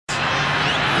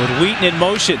with Wheaton in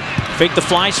motion. Fake the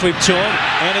fly sweep to him,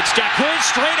 and it's Jacquizz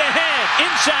straight ahead,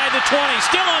 inside the 20,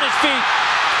 still on his feet.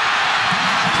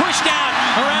 Pushed out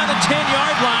around the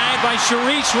 10-yard line by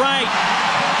Sharice Wright.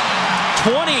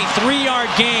 23-yard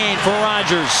gain for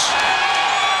Rodgers.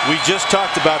 We just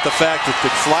talked about the fact that the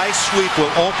fly sweep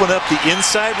will open up the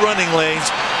inside running lanes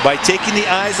by taking the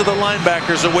eyes of the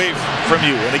linebackers away from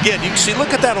you. And again, you can see,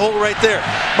 look at that hole right there.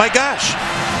 My gosh,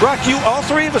 Brock, all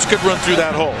three of us could run through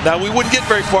that hole. Now, we wouldn't get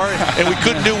very far, and we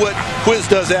couldn't do what Quiz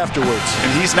does afterwards. And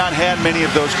he's not had many of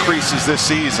those creases this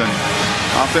season.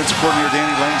 Offensive coordinator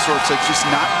Danny Langsdorf said just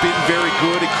not been very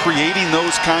good at creating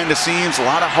those kind of seams. A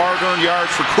lot of hard-earned yards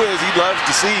for Quiz. He'd love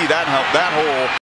to see that hole.